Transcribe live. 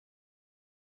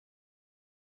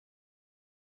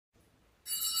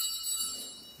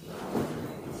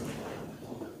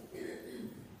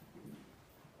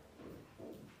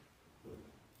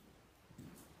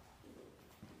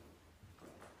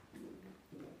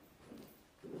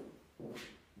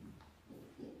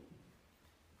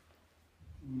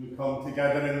come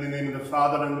together in the name of the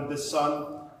Father, and of the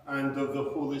Son, and of the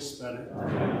Holy Spirit.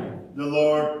 Amen. The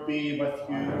Lord be with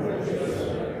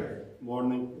you.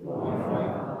 Morning.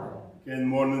 Again,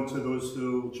 morning to those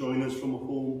who join us from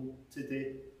home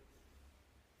today.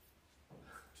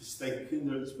 Just thinking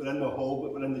that we're in the hall,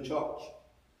 but we're in the church.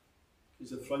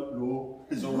 Because the front row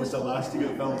is always the last to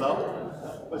get filled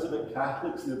up. What's about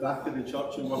Catholics in the back of the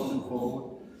church and working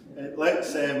forward?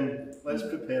 Let's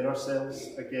prepare ourselves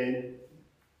again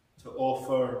to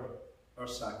offer our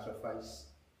sacrifice.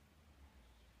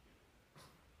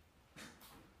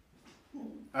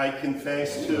 I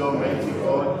confess to Almighty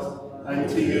God and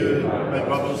to you, my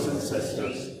brothers and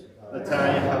sisters, that I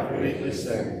have greatly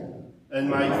sinned in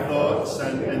my thoughts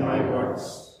and in my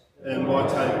words, in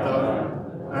what I've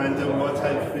done and in what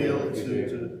I failed to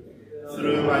do,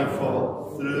 through my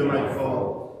fault, through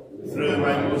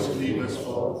my most grievous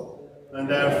fault. And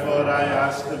therefore I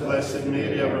ask the Blessed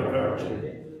Mary, our Virgin,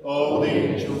 all the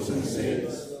angels and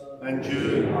saints, and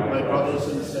you, my brothers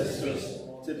and sisters,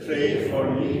 to pray for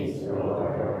me.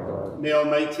 May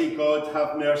Almighty God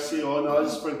have mercy on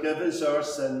us, forgive us our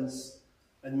sins,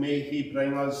 and may he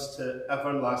bring us to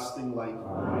everlasting life.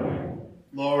 Amen.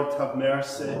 Lord, have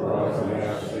mercy. Lord, have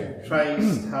mercy.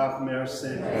 Christ, have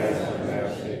mercy. Christ, have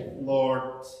mercy.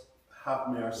 Lord, have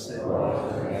mercy.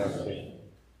 Lord, have mercy.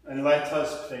 And let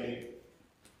us pray.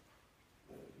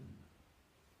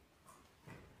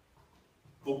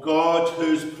 O God,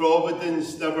 whose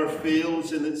providence never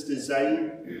fails in its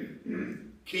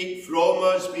design, keep from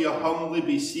us, we humbly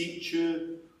beseech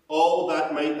you, all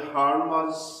that might harm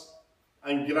us,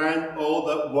 and grant all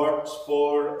that works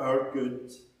for our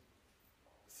good.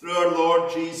 Through our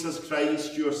Lord Jesus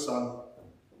Christ, your Son,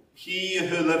 he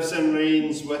who lives and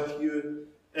reigns with you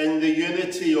in the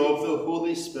unity of the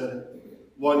Holy Spirit,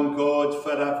 one God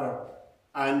forever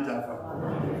and ever.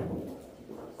 Amen.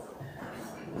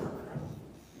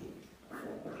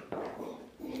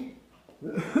 A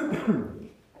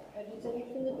reading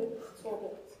from the book of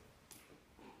Tobit.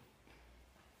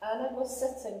 Anna was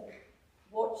sitting,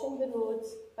 watching the road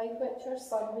by which her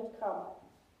son would come.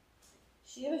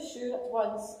 She was sure at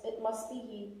once it must be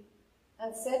he,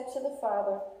 and said to the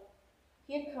father,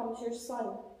 "Here comes your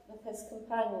son with his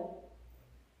companion."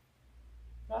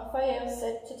 Raphael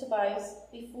said to Tobias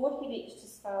before he reached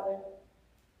his father,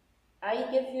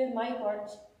 "I give you my word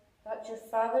that your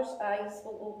father's eyes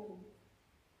will open.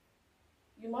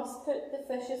 You must put the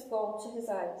fish's gall to his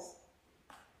eyes.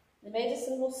 The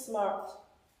medicine will smart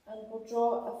and will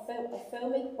draw a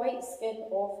filmy white skin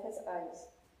off his eyes.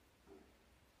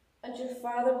 And your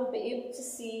father will be able to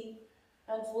see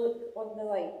and look on the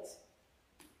light."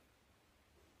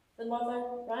 The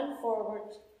mother ran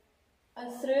forward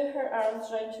and threw her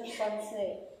arms round her son's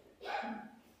neck.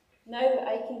 "Now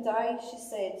I can die," she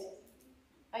said.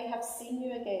 "I have seen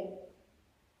you again."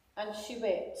 And she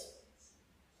wept.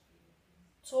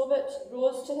 Tobit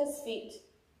rose to his feet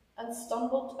and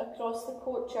stumbled across the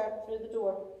courtyard through the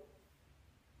door.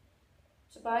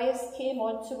 Tobias came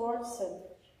on towards him.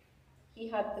 He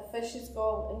had the fish's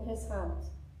gall in his hand.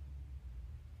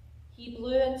 He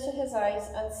blew into his eyes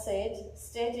and said,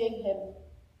 steadying him,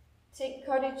 "Take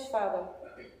courage, father."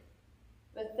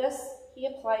 With this he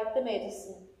applied the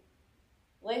medicine,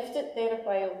 left it there a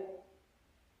while,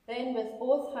 then with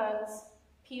both hands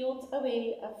peeled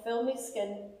away a filmy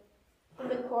skin from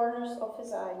the corners of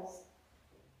his eyes.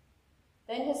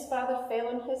 Then his father fell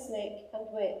on his neck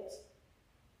and wept.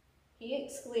 He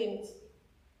exclaimed,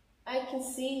 "I can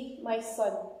see, my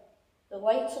son, the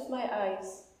light of my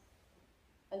eyes."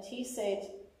 And he said,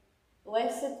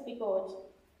 "Blessed be God,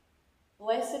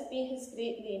 blessed be his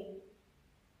great name,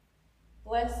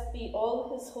 blessed be all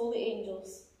his holy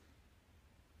angels,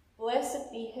 blessed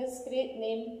be his great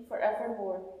name for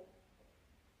evermore.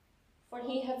 For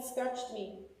he hath scourged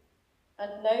me,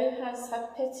 and now has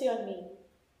had pity on me,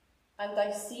 and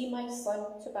I see my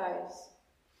son Tobias."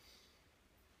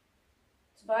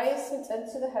 Tobias went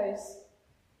into the house,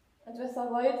 and with a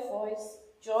loud voice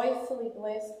joyfully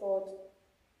blessed God.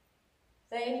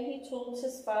 Then he told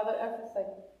his father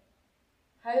everything,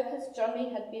 how his journey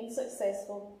had been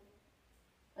successful,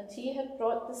 and he had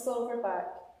brought the silver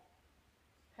back,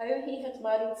 how he had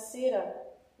married Sarah,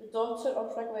 the daughter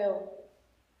of Raguel,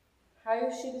 how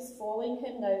she was following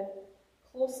him now,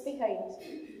 close behind,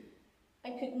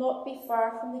 and could not be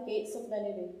far from the gates of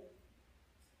Nineveh.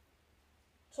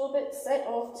 Tobit set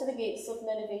off to the gates of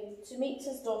Nineveh to meet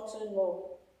his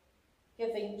daughter-in-law,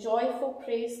 giving joyful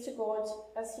praise to God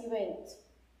as he went.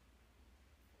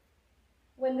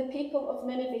 When the people of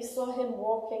Nineveh saw him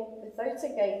walking without a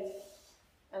guide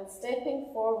and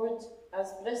stepping forward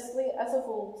as briskly as of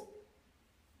old,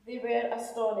 they were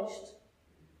astonished.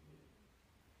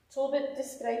 Tobit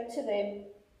described to them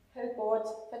how God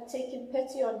had taken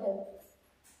pity on him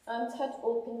and had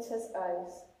opened his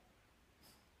eyes.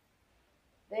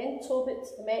 Then Tobit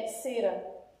met Sarah,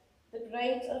 the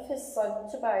bride of his son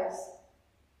Tobias,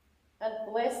 and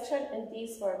blessed her in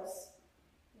these words,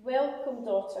 "Welcome,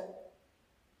 daughter.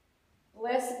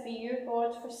 Blessed be your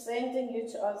God for sending you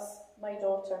to us, my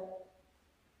daughter.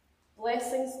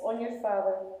 Blessings on your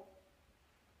father.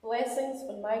 Blessings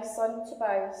on my son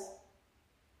Tobias.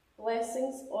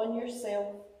 Blessings on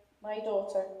yourself, my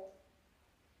daughter.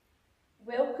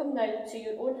 Welcome now to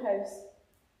your own house,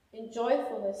 in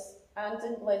joyfulness and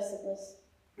in blessedness.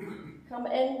 Come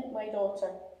in, my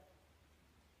daughter."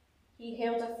 He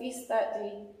held a feast that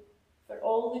day for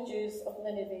all the Jews of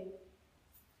Nineveh.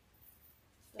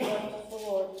 The word of the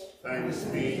Lord. Thanks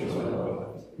be to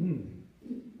God.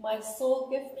 My soul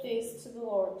give praise to the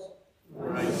Lord.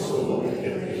 My soul give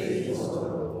praise to the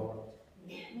Lord.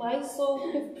 My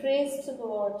soul give praise to the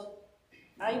Lord.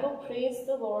 I will praise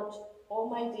the Lord all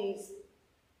my days.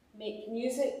 Make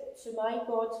music to my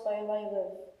God while I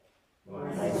live.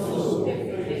 My soul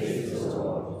give praise to the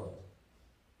Lord.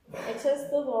 It is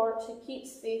the Lord who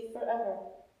keeps faith forever,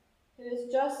 who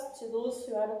is just to those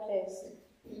who are oppressed.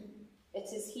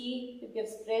 It is he who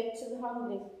gives bread to the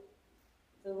hungry,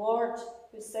 the Lord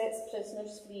who sets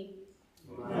prisoners free.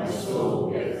 My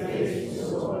soul give praise to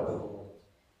the Lord.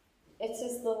 It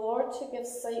is the Lord who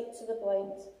gives sight to the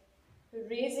blind, who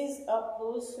raises up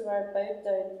those who are bowed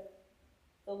down,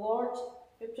 the Lord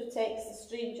who protects the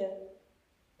stranger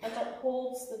and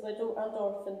upholds the widow and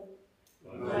orphan.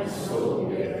 My soul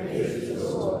give praise to the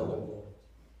Lord.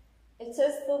 It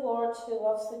is the Lord who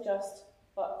loves the just,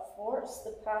 but thwarts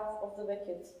the path of the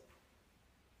wicked.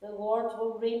 The Lord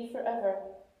will reign forever,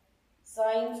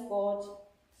 Zion's God,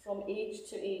 from age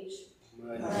to age.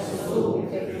 My soul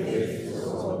give praise to the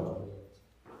Lord.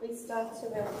 Please stand to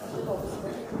welcome the gospel.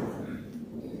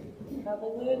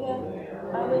 Hallelujah,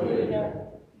 hallelujah.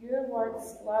 Your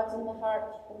words gladden the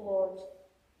heart, O Lord.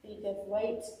 They give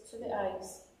light to the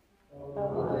eyes.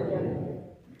 Hallelujah.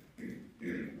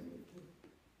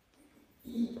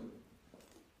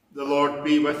 The Lord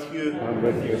be with you. And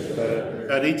with your spirit.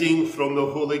 A reading from the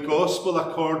Holy Gospel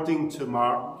according to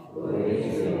Mark.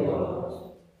 Praise the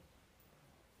Lord.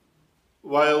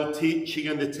 While teaching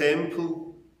in the temple,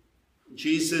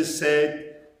 Jesus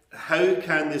said, "How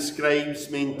can the scribes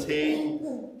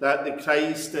maintain that the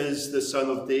Christ is the Son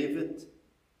of David?"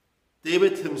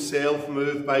 David himself,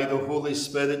 moved by the Holy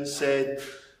Spirit, said,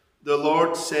 "The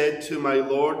Lord said to my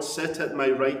Lord, sit at my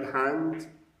right hand,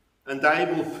 and I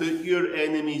will put your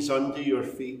enemies under your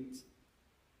feet."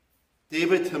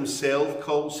 David himself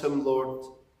calls him Lord.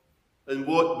 In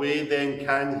what way then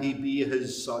can he be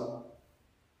his son?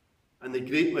 And the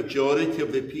great majority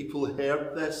of the people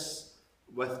heard this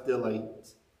with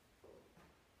delight.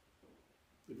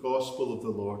 The Gospel of the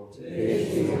Lord.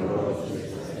 Praise to you, Lord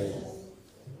Jesus Christ.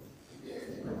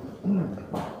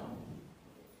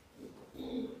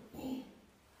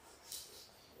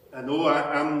 I know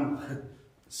I'm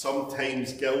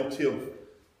sometimes guilty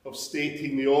of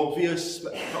stating the obvious,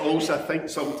 but also I think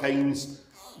sometimes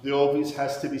the obvious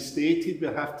has to be stated. We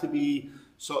have to be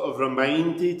sort of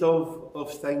reminded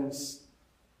of things.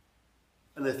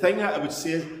 And the thing that I would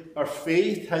say is our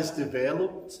faith has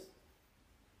developed.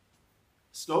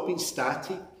 It's not been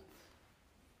static.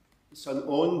 It's an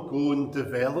ongoing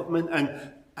development,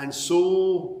 and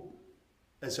so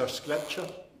is our scripture.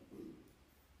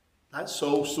 That's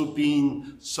also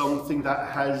been something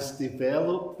that has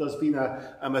developed. There's been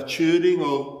a maturing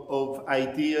of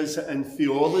ideas and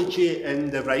theology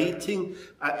in the writing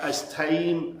as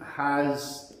time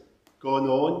has gone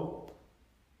on.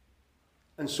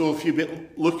 And so if you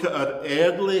look at our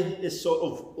early sort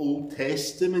of Old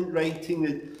Testament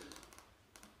writing,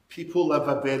 people live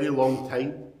a very long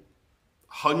time.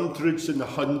 Hundreds and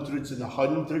hundreds and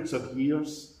hundreds of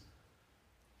years.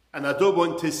 And I don't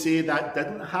want to say that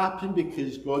didn't happen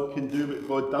because God can do what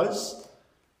God does,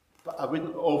 but I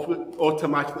wouldn't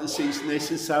automatically say it's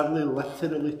necessarily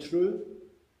literally true.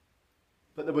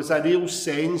 But there was a real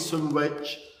sense in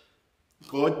which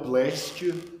God blessed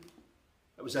you.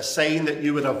 It was a sign that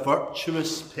you were a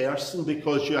virtuous person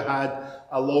because you had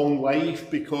a long life,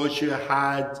 because you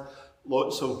had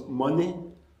lots of money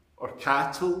or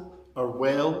cattle or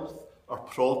wealth or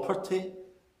property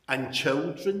and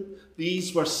children.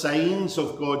 These were signs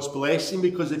of God's blessing,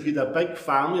 because if you had a big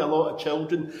family, a lot of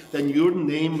children, then your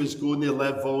name was going to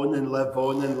live on and live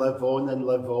on and live on and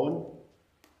live on.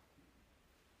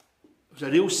 There was a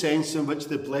real sense in which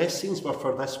the blessings were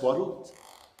for this world.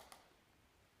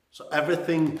 So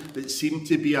everything that seemed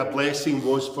to be a blessing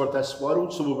was for this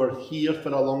world. So we were here for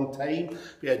a long time.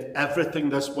 We had everything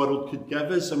this world could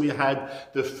give us, and we had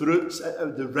the fruits,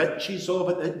 the riches of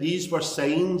it. These were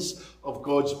signs of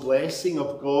God's blessing,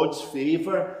 of God's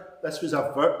favour. This was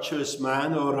a virtuous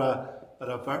man or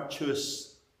a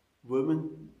virtuous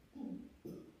woman.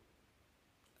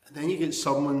 And then you get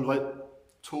someone like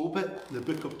Tobit, the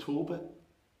book of Tobit.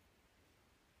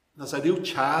 There's a real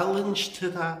challenge to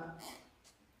that.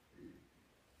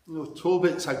 You know,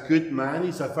 Tobit's a good man,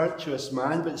 he's a virtuous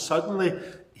man, but suddenly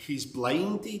he's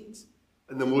blinded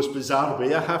in the most bizarre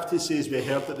way, I have to say, as we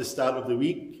heard at the start of the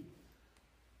week.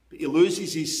 But he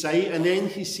loses his sight, and then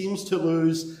he seems to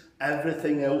lose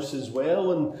everything else as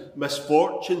well, and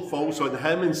misfortune falls on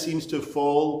him and seems to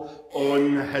fall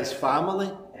on his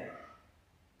family.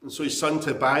 And so his son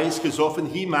Tobias goes off and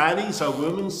he marries a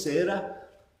woman, Sarah,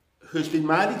 who's been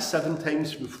married 7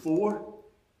 times before.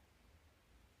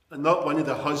 And not one of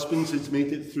the husbands has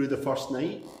made it through the first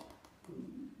night.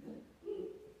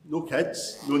 No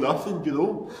kids, no nothing, you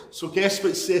know. So guess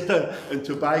what Sarah and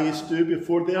Tobias do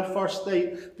before their first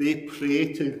night? They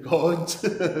pray to God.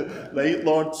 Right,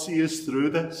 Lord, see us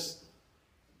through this.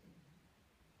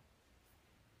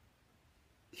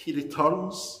 He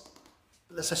returns.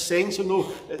 There's a sense of,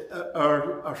 no,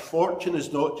 our fortune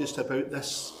is not just about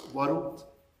this world.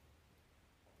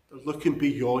 They're looking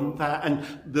beyond that. And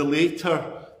the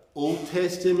later Old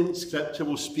Testament scripture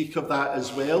will speak of that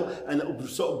as well, and it will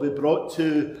sort of be brought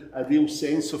to a real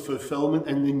sense of fulfillment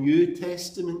in the New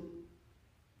Testament.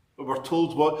 Where we're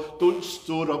told what? Don't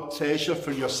store up treasure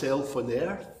for yourself on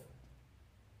earth,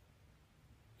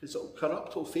 because it'll corrupt,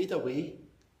 it'll fade away.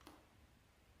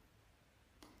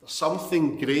 There's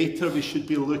something greater we should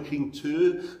be looking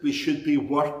to, we should be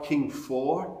working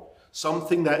for.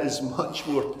 Something that is much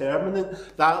more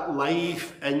permanent, that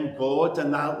life in God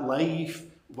and that life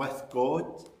with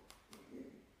God,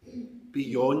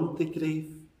 beyond the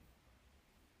grave.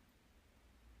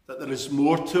 That there is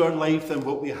more to our life than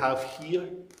what we have here.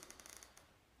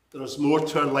 There is more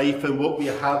to our life than what we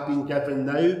have been given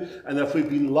now. And if we've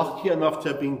been lucky enough to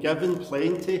have been given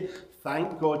plenty,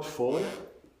 thank God for it.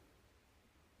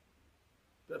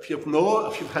 But if you've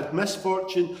not, if you've had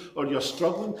misfortune or you're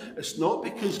struggling, it's not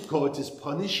because God is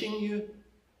punishing you.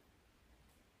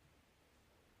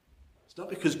 It's not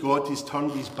because God has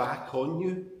turned his back on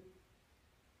you.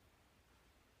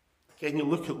 Again, you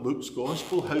look at Luke's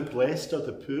gospel, how blessed are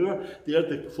the poor. They're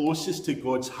the closest to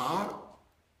God's heart.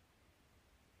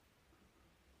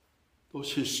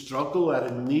 Those who struggle are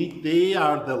in need, they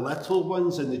are the little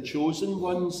ones and the chosen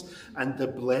ones and the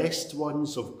blessed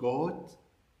ones of God.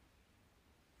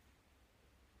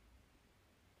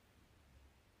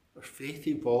 Our faith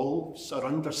evolves, our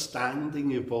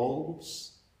understanding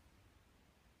evolves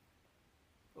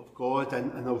of God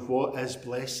and of what is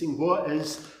blessing. What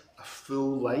is a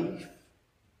full life?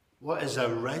 What is a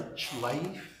rich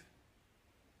life?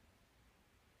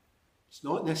 It's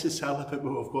not necessarily about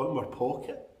what we've got in our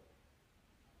pocket.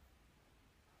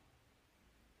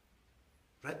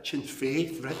 Rich in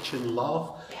faith, rich in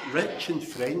love, rich in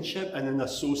friendship and in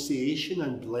association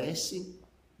and blessing.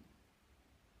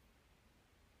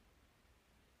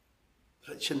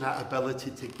 Rich in that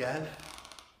ability to give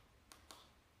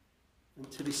and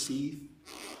to receive,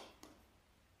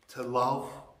 to love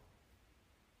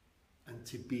and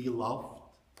to be loved.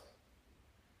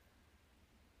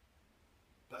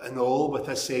 But in all with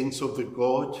a sense of the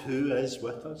God who is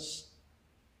with us,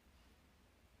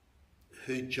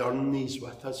 who journeys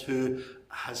with us, who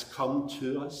has come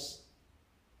to us,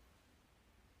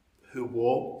 who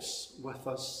walks with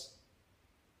us,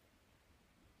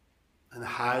 and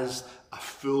has a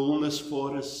fullness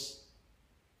for us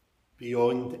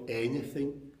beyond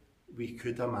anything we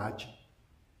could imagine.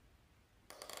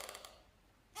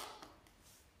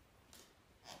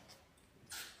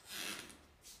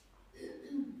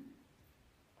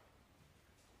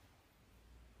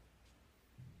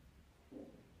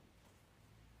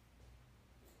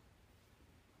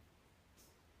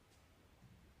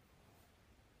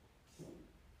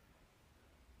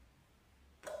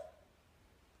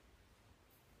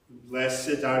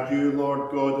 Blessed are you,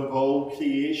 Lord God of all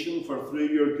creation, for through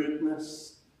your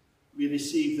goodness we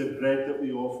receive the bread that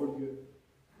we offer you,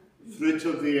 fruit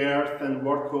of the earth and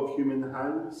work of human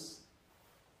hands.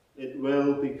 It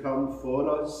will become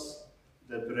for us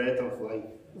the bread of life.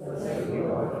 Blessed be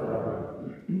God forever.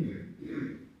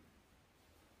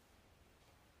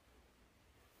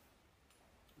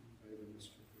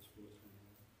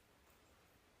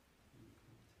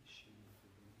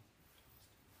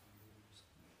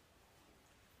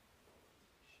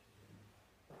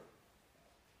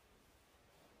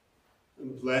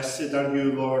 And blessed are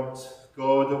you, Lord,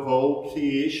 God of all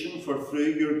creation, for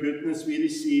through your goodness we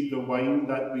receive the wine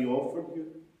that we offer you,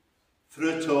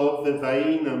 fruit of the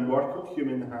vine and work of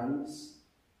human hands.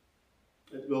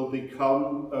 It will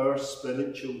become our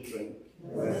spiritual drink.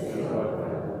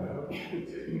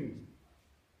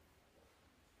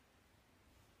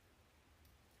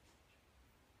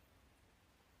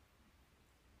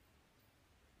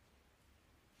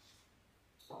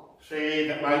 Pray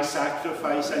that my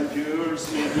sacrifice and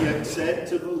yours may be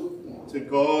acceptable to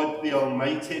God the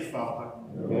Almighty Father.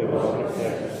 May Lord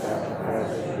accept the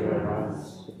sacrifice of your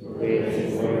hands, praise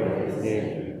and glory of his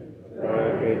name, for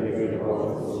our great and good of all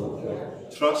the whole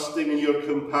church. Trusting in your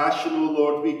compassion, O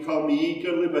Lord, we come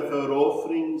eagerly with our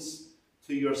offerings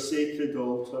to your sacred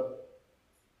altar,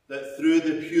 that through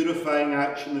the purifying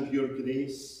action of your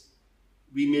grace,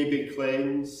 we may be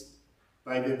cleansed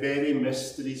by the very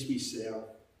mysteries we serve.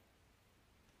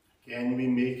 Again, we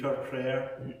make our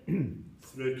prayer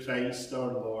through Christ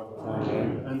our Lord.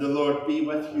 Amen. And the Lord be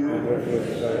with you. And with your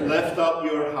spirit. Lift up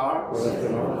your hearts. Lift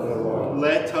them up to the Lord.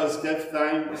 Let us give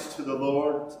thanks to the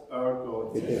Lord our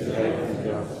God. It is right and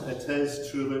just. It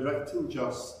is truly right and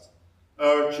just,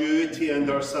 our duty and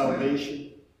our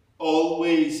salvation,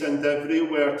 always and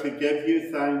everywhere to give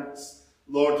you thanks,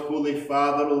 Lord, Holy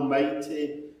Father,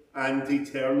 Almighty and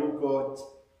eternal God,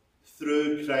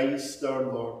 through Christ our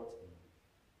Lord.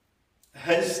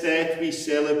 His death we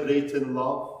celebrate in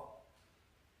love.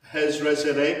 His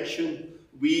resurrection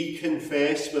we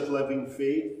confess with living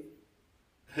faith.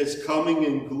 His coming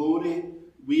in glory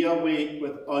we await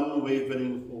with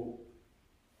unwavering hope.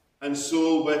 And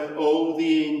so with all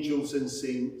the angels and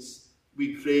saints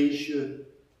we praise you,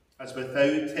 as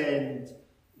without end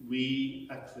we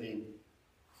acclaim.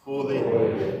 Holy,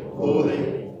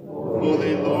 holy,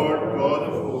 holy Lord God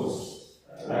of hosts.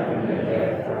 Heaven and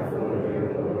earth are full of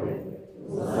your glory.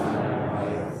 Hosanna in the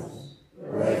highest.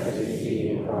 Blessed is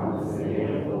he who comes in the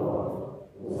name of the Lord.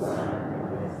 Hosanna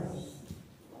in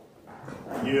the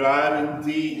highest. You are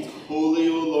indeed holy,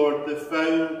 O Lord, the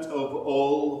fount of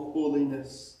all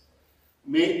holiness.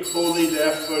 Make holy,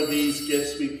 therefore, these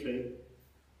gifts, we pray,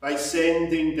 by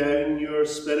sending down your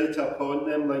Spirit upon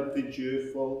them like the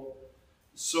dewfall,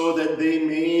 so that they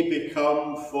may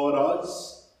become for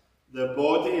us the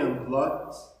body and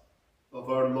blood of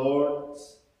our Lord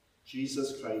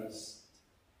Jesus Christ.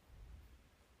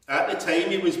 At the time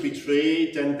he was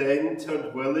betrayed and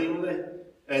entered willingly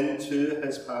into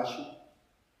his passion,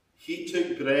 he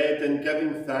took bread and,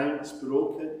 giving thanks,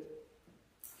 broke it.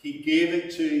 He gave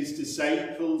it to his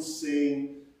disciples,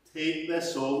 saying, "Take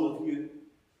this, all of you,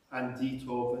 and eat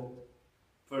of it,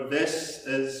 for this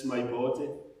is my body,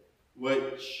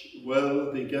 which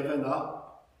will be given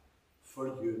up for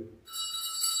you."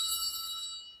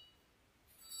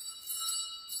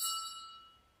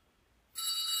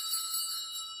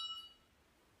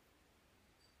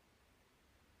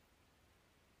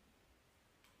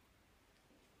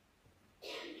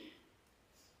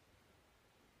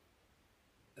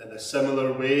 In a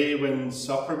similar way, when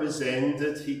supper was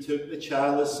ended, he took the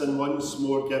chalice and, once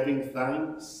more giving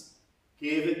thanks,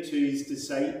 gave it to his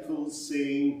disciples,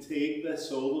 saying, "Take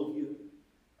this, all of you,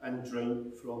 and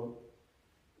drink from it.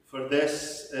 For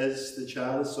this is the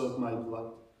chalice of my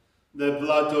blood, the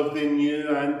blood of the new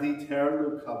and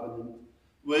eternal covenant,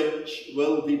 which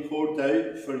will be poured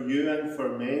out for you and for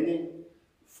many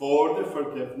for the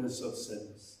forgiveness of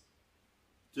sins.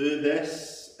 Do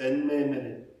this in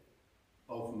memory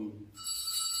of me."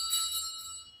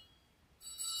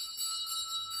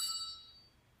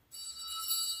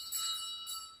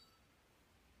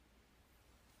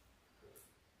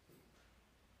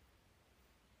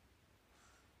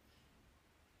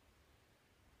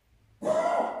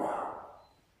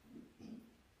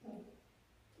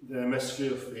 The mystery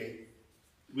of faith.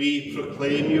 We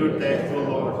proclaim your death, O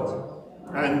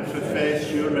Lord, and profess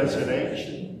your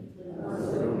resurrection.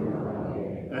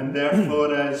 And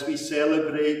therefore, as we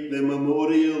celebrate the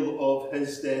memorial of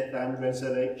his death and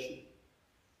resurrection,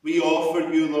 we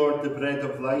offer you, Lord, the bread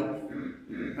of life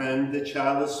and the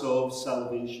chalice of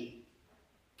salvation,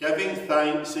 giving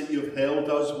thanks that you've held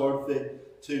us worthy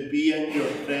to be in your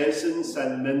presence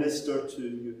and minister to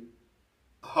you.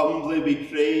 Humbly we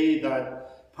pray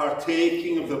that,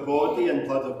 partaking of the body and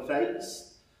blood of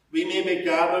Christ, we may be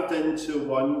gathered into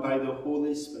one by the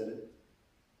Holy Spirit.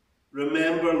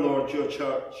 Remember, Lord, your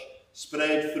church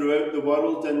spread throughout the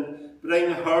world, and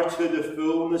bring her to the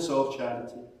fullness of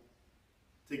charity,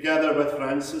 together with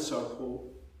Francis our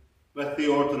Pope, with the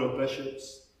order of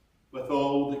bishops, with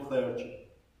all the clergy.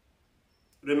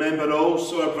 Remember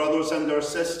also our brothers and our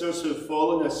sisters who have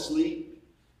fallen asleep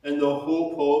in the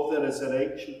hope of the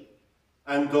resurrection,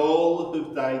 and all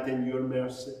who've died in your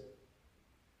mercy.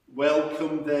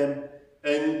 Welcome them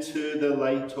into the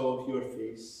light of your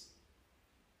face.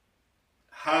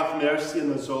 Have mercy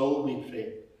on us all, we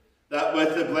pray, that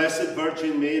with the Blessed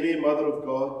Virgin Mary, Mother of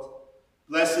God,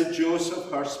 blessed Joseph,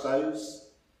 her spouse,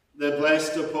 the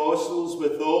blessed apostles,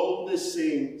 with all the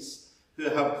saints who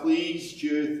have pleased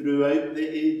you throughout the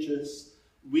ages,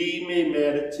 we may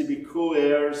merit to be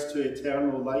co-heirs to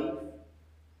eternal life,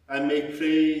 and may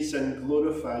praise and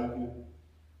glorify you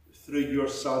through your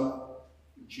Son,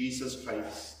 Jesus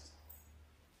Christ.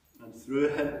 And through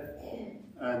him,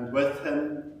 and with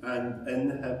him, and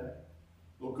in him,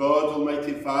 O God,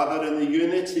 Almighty Father, in the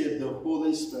unity of the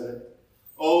Holy Spirit,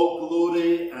 all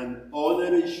glory and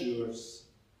honour is yours,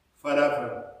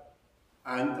 forever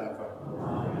and ever.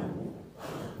 Amen.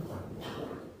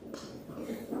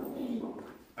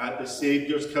 At the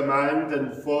Saviour's command,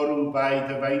 informed by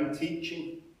divine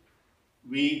teaching,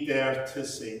 we dare to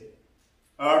say,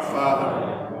 Our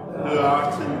Father, who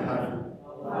art in heaven,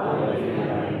 hallowed be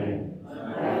thy name.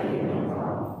 Thy kingdom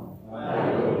come,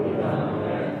 thy will be done on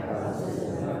earth as it is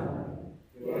in heaven.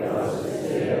 Give us this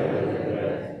day our daily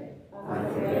bread, and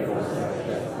forgive us our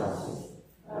trespasses,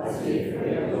 as we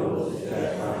forgive those who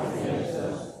trespass against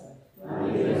us. And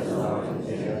lead us not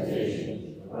into temptation,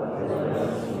 but deliver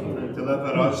us from evil. And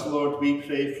deliver us, Lord, we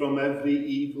pray, from every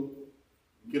evil.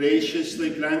 Graciously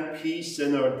grant peace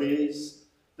in our days,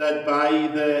 that by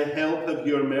the help of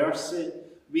your mercy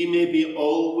we may be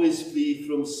always free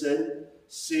from sin,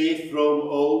 safe from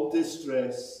all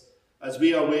distress, as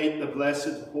we await the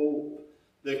blessed hope,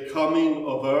 the coming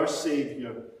of our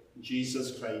Saviour,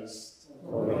 Jesus Christ.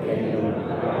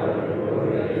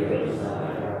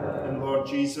 And Lord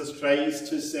Jesus Christ,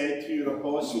 who said to your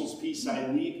apostles, Peace I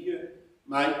leave you,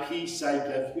 my peace I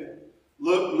give you,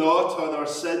 look not on our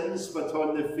sins, but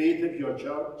on the faith of your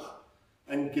church,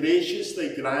 and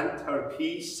graciously grant her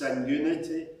peace and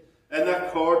unity in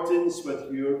accordance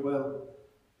with your will,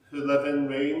 who live and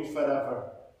reign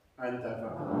forever and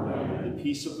ever. Amen. The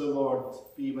peace of the Lord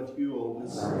be with you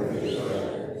always.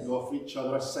 We offer each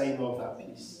other a sign of that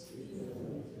peace.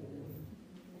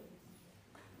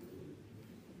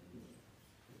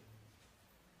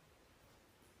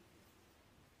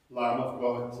 Lamb of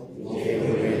God, take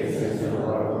away the sins of the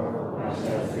world, have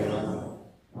mercy on us.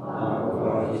 Lamb of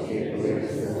God, take away the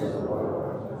sins of the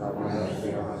world, have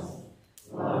mercy on us.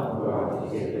 Lamb of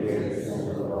God, take away the sins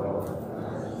of the world, have mercy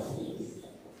on us.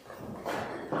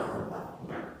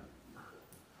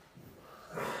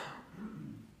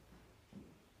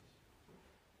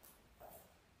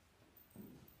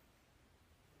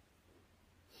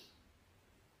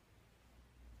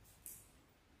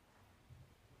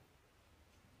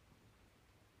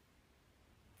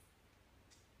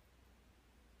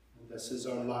 This is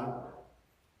our Lamb.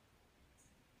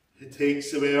 It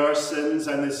takes away our sins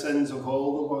and the sins of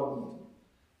all the world.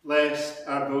 Blessed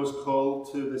are those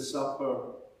called to the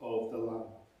supper of the Lamb.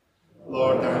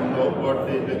 Lord, I am not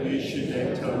worthy that you should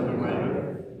enter under my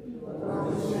roof.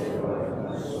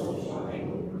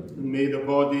 And may the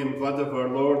body and blood of our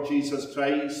Lord Jesus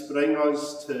Christ bring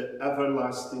us to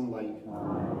everlasting life.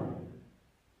 Amen.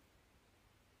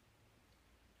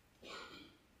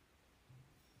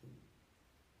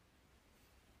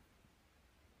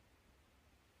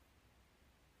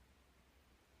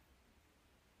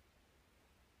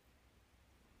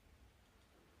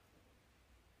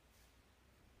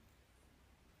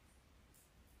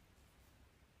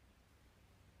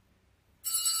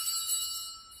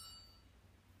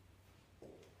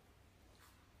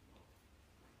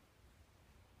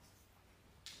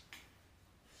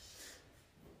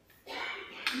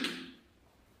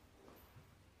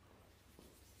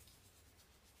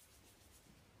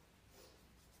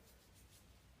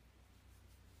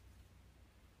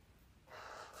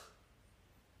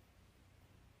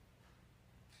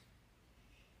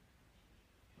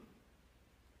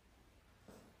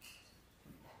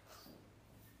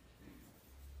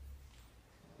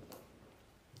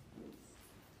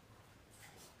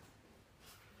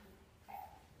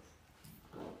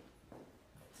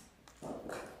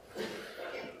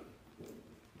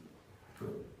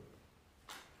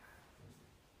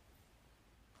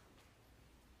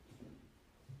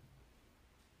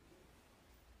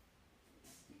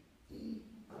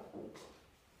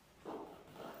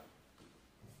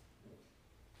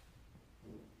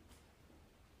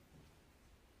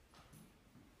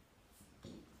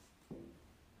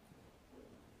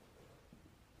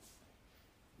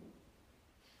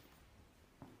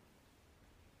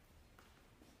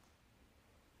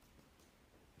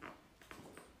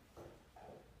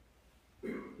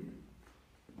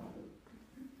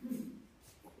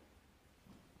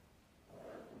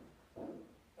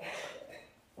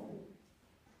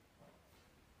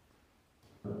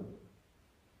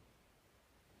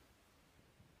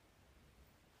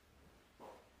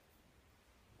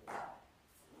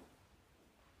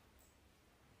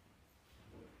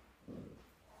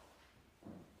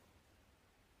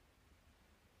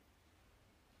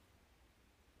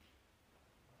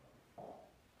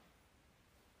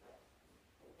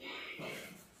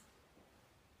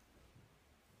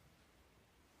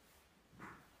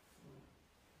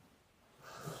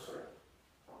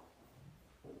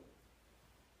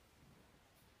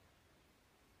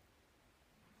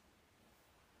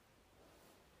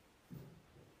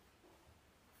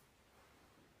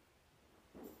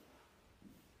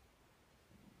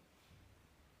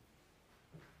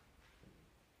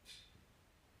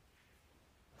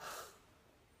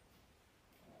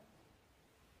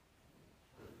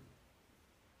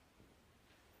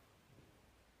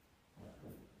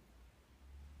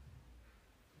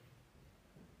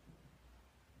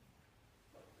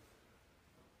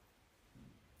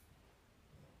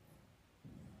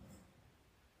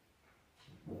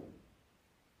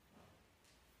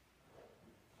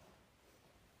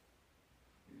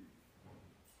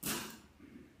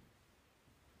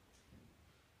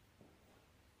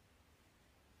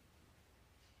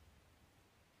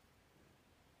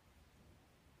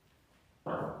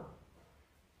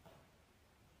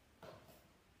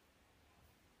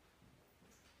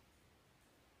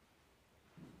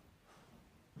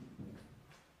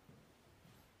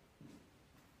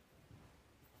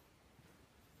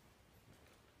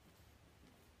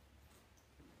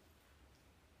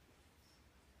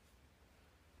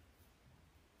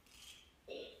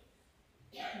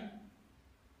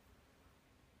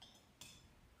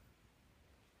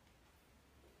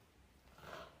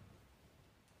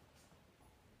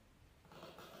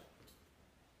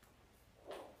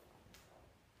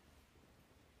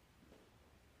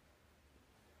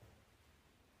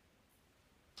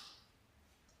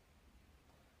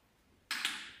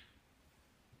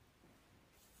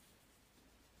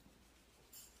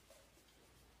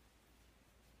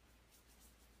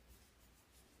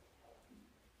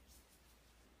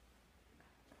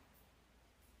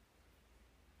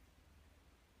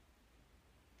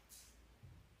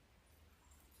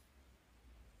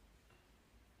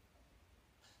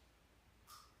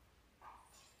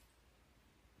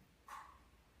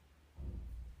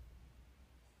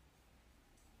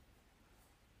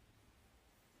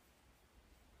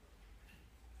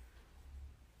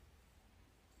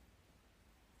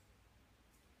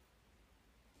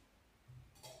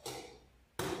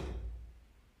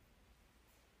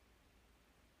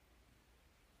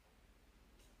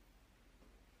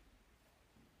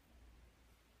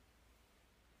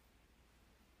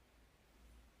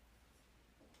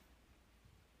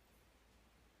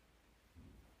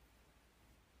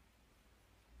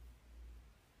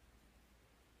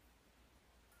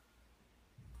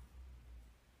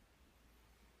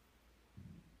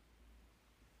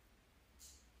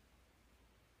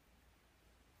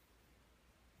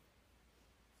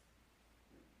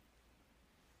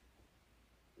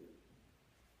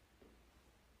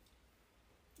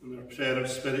 and our prayer of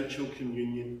spiritual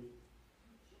communion.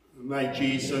 My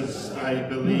Jesus, I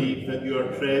believe that you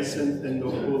are present in the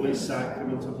holy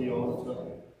sacrament of the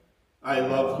altar. I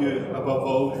love you above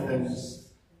all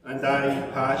things, and I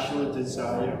passionately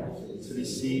desire to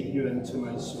receive you into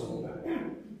my soul.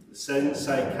 Since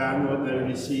I cannot now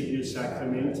receive you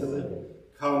sacramentally,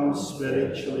 come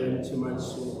spiritually into my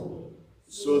soul,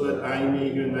 so that I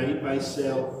may unite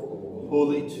myself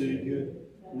wholly to you,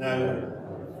 now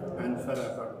and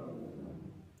forever.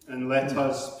 And let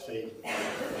us pray.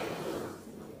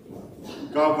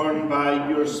 Governed by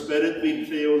your Spirit, we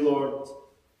pray, O Lord,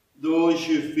 those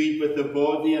you feed with the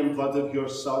body and blood of your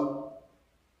Son,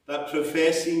 that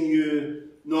professing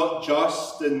you not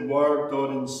just in word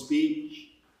or in speech,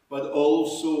 but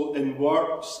also in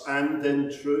works and in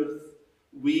truth,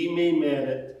 we may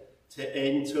merit to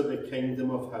enter the kingdom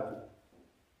of heaven.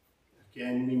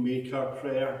 Again, we make our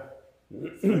prayer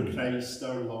through Christ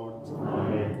our Lord.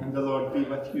 Amen. And the Lord be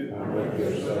with you. And with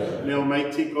your spirit. May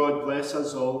Almighty God bless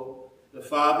us all, the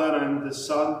Father and the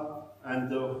Son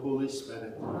and the Holy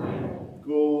Spirit. Amen.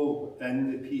 Go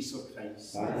in the peace of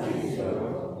Christ.